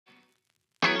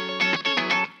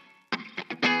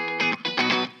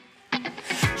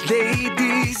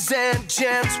Ladies and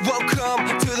gents, welcome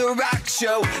to the rock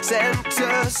show.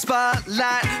 Center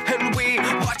spotlight and we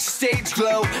watch the stage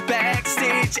glow.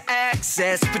 Backstage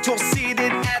access, but you're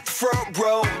seated at the front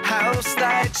row. House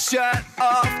lights shut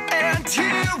off and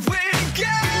here we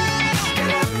go.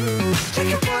 Get up,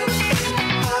 like a one in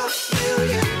a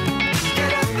million.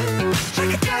 Get up,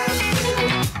 like a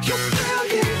diamond, you're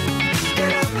brilliant.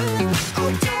 Get up,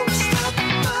 oh don't stop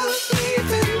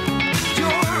believing.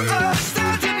 You're a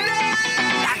star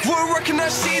tonight. We're working our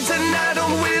sheets and night on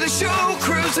the way to the show.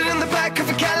 Cruising in the back of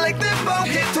a Cadillac limo.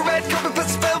 Hit the red carpet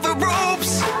plus velvet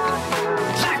ropes.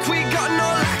 Like we got no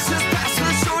access pass to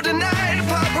the show tonight.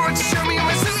 Paparazzi show me in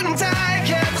my suit and tie.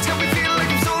 Yeah, it's got me feeling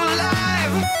like I'm so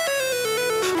alive.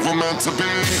 We're meant to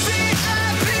be.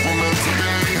 We're meant to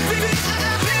be.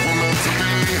 We're meant to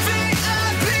be.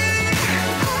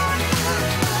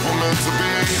 We're meant to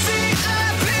be.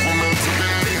 We're meant to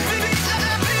be.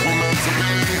 We're meant to be.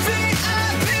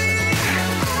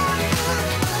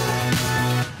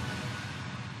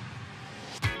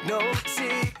 No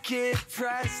ticket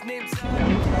price names.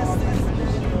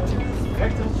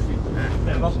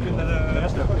 En was ik in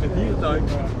de dierentuin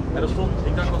en er stond,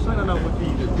 ik dacht, wat zijn er nou voor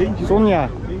dieren? Danger. Sjonja,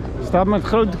 staat met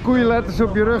grote koeienletters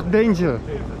op je rug, danger.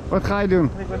 Wat ga je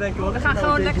doen? We gaan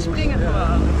gewoon lekker springen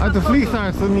gewoon. Uit een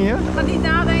vliegtuig toch niet, hè? We gaan niet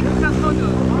nadenken, we gaan het gewoon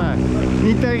doen. Nee,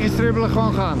 niet tegenstribbelen,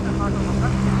 gewoon gaan.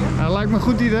 Nou, lijkt me een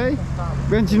goed idee. Ik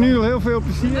wens je nu al heel veel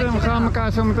plezier en we gaan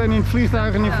elkaar zo meteen in het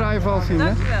vliegtuig en in vrije val zien, hè?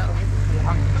 Dankjewel.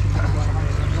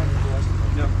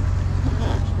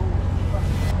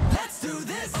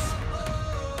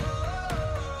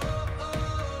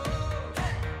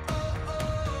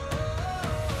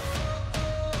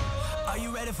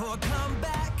 For a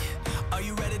comeback, are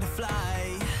you ready to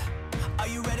fly? Are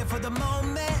you ready for the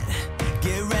moment?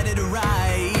 Get ready to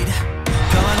ride.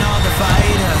 Calling all the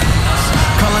fighters,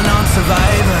 calling on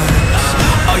survivors.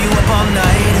 Are you up all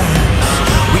nighters?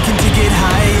 We can take it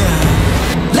higher.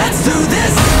 Let's do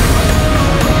this.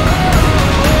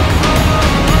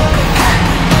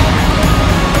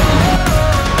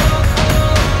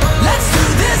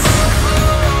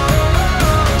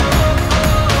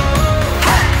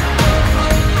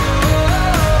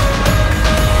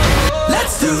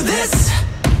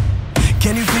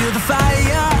 Can you feel the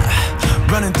fire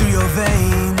running through your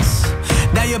veins?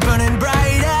 Now you're burning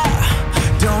brighter,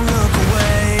 don't look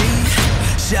away.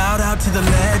 Shout out to the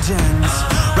legends,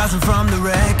 rising from the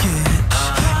wreckage.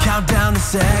 Count down the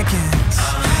seconds,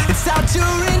 it's out to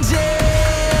engines.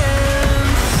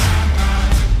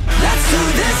 Let's do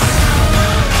this.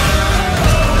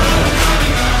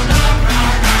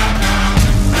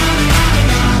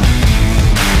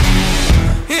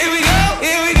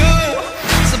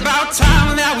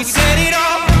 We set it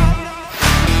off.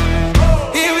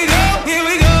 Here we go.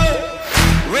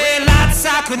 Red lights,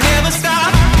 I could never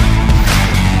stop.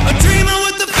 A dreamer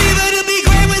with the fever to be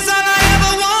great was all I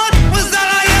ever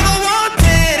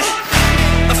wanted.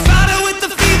 A fighter with the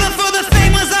fever for the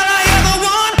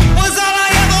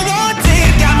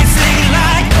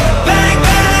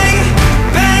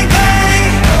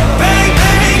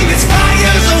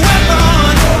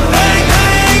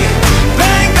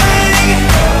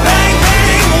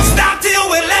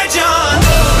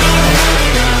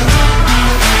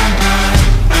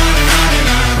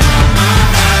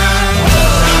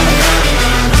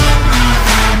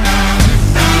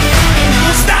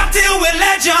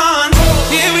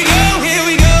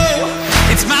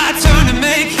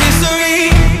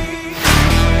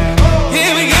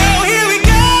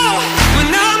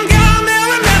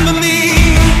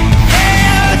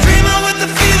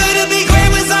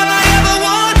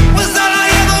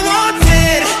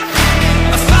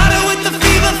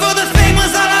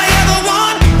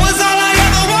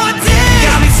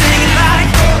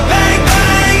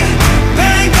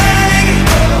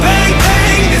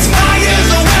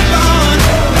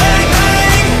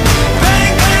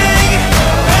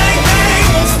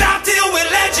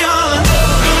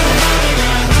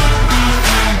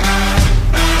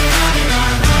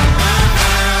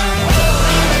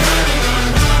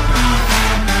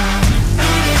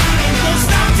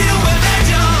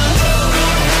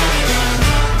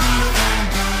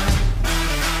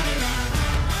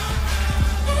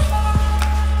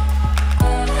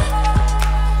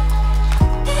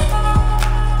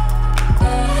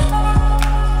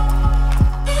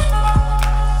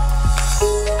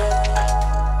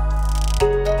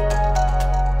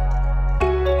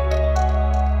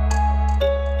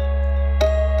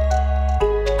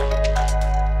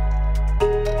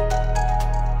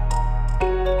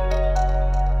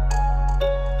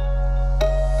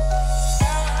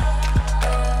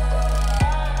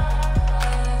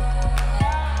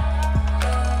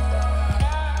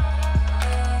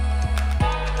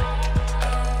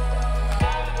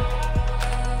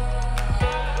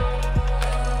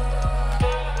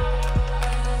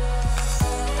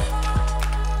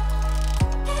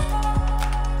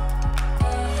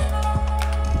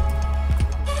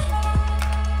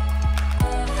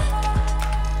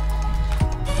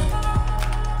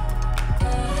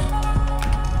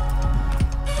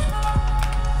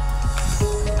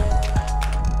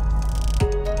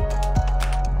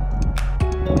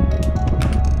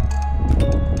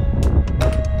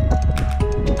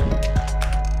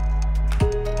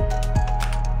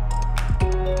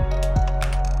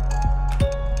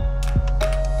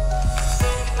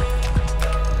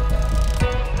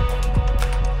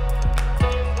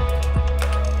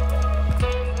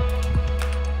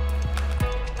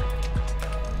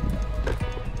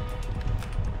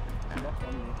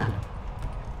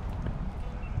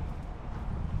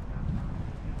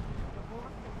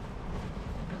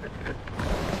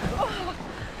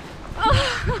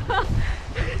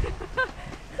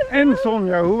En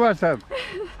Sjonja, hoe was dat?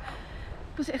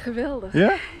 Dat is echt geweldig.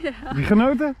 Ja? Ja. Heb je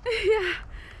genoten? Ja.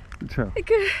 Goed zo.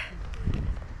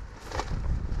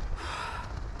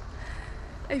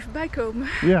 Even bijkomen.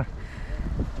 Ja.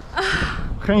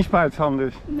 Geen spuit van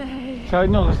dus. Nee. Zou je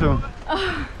het nog eens doen?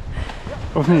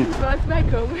 Of niet? Ik wil even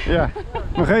bijkomen. Ja.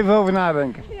 Nog even over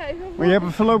nadenken. Ja, even Maar je hebt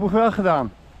het voorlopig wel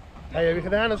gedaan. Hey, heb je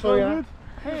gedaan dat zo, ja?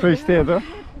 Gefeliciteerd hoor.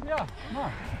 Ja,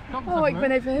 maar. Oh, ik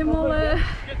ben even helemaal...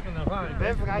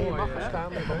 Ben vrij, je mag gaan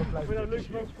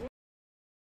staan.